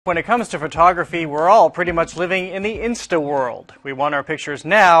When it comes to photography, we're all pretty much living in the Insta-World. We want our pictures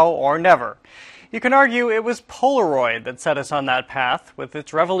now or never. You can argue it was Polaroid that set us on that path with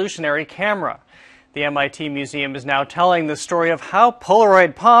its revolutionary camera. The MIT Museum is now telling the story of how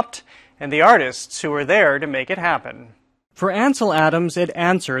Polaroid popped and the artists who were there to make it happen. For Ansel Adams, it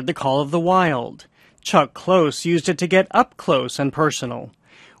answered the call of the wild. Chuck Close used it to get up close and personal.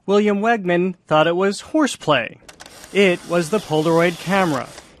 William Wegman thought it was horseplay. It was the Polaroid camera.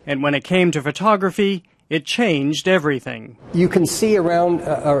 And when it came to photography, it changed everything. You can see around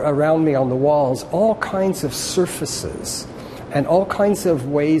me on the walls all kinds of surfaces and all kinds of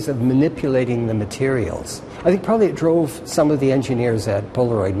ways of manipulating the materials. I think probably it drove some of the engineers at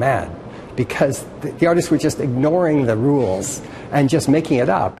Polaroid mad, because the artists were just ignoring the rules and just making it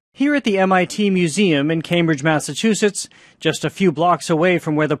up. Here at the MIT Museum in Cambridge, Massachusetts, just a few blocks away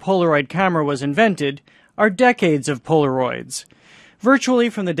from where the Polaroid camera was invented, are decades of Polaroids. Virtually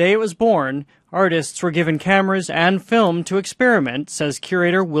from the day it was born, artists were given cameras and film to experiment, says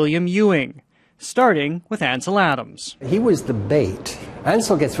curator William Ewing, starting with Ansel Adams. He was the bait.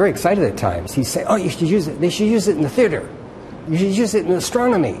 Ansel gets very excited at times. He'd say, oh, you should use it. They should use it in the theater. You should use it in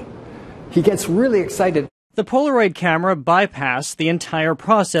astronomy. He gets really excited. The Polaroid camera bypassed the entire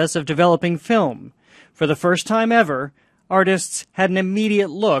process of developing film. For the first time ever, artists had an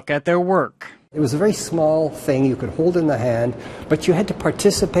immediate look at their work. It was a very small thing you could hold in the hand, but you had to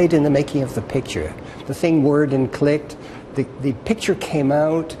participate in the making of the picture. The thing whirred and clicked. The picture came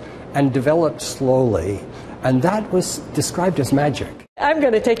out and developed slowly, and that was described as magic. I'm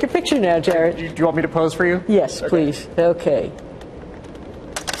going to take your picture now, Jared. Do you want me to pose for you? Yes, please. Okay.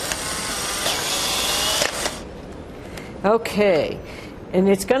 Okay. And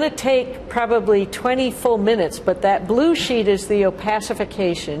it's going to take probably 20 full minutes, but that blue sheet is the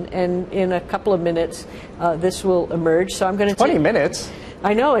opacification, and in a couple of minutes this will emerge. So I'm going to 20 minutes?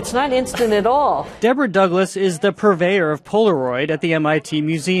 I know, it's not instant at all. Deborah Douglas is the purveyor of Polaroid at the MIT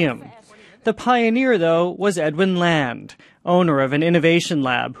Museum. The pioneer, though, was Edwin Land, owner of an innovation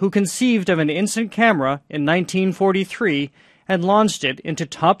lab, who conceived of an instant camera in 1943 and launched it into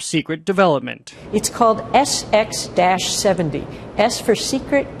top-secret development. It's called SX-70. S for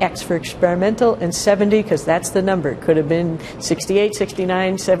secret, X for experimental, and 70 because that's the number. It could have been 68,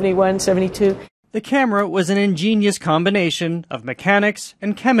 69, 71, 72. The camera was an ingenious combination of mechanics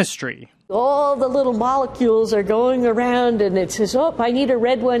and chemistry. All the little molecules are going around, and it says, oh, I need a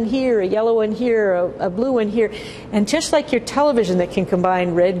red one here, a yellow one here, a blue one here. And just like your television that can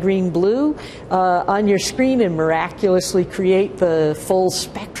combine red, green, blue on your screen and miraculously create the full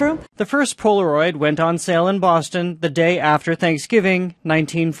spectrum. The first Polaroid went on sale in Boston the day after Thanksgiving,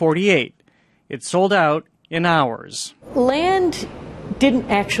 1948. It sold out in hours. Land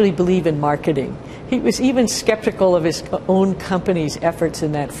didn't actually believe in marketing. He was even skeptical of his own company's efforts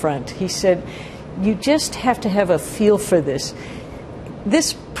in that front. He said, you just have to have a feel for this.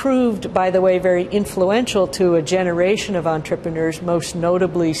 This proved, by the way, very influential to a generation of entrepreneurs, most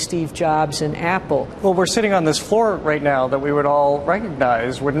notably Steve Jobs and Apple. Well, we're sitting on this floor right now that we would all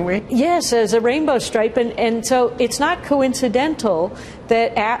recognize, wouldn't we? Yes, as a rainbow stripe, and so it's not coincidental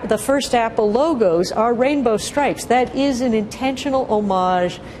that the first Apple logos are rainbow stripes. That is an intentional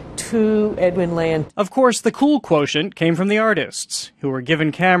homage to Edwin Land. Of course, the cool quotient came from the artists, who were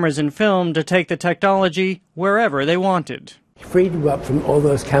given cameras and film to take the technology wherever they wanted. Freed you up from all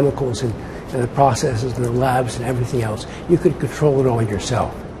those chemicals and the processes and the labs and everything else. You could control it all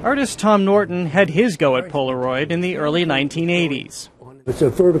yourself. Artist Tom Norton had his go at Polaroid in the early 1980s. It's a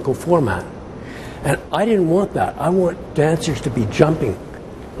vertical format, and I didn't want that. I want dancers to be jumping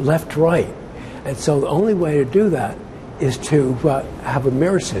left to right, and so the only way to do that is to have a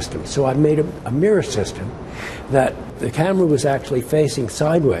mirror system. So I made a mirror system that the camera was actually facing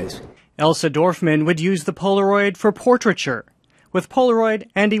sideways. Elsa Dorfman would use the Polaroid for portraiture. With Polaroid,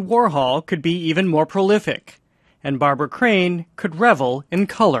 Andy Warhol could be even more prolific, and Barbara Crane could revel in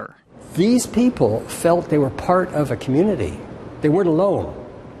color. These people felt they were part of a community. They weren't alone.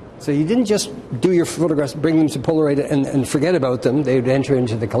 So you didn't just do your photographs, bring them to Polaroid and forget about them. They would enter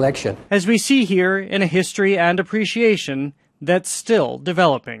into the collection. As we see here in a history and appreciation that's still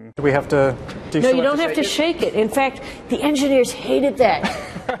developing. Do we have to do No, you don't have to shake it. In fact, the engineers hated that.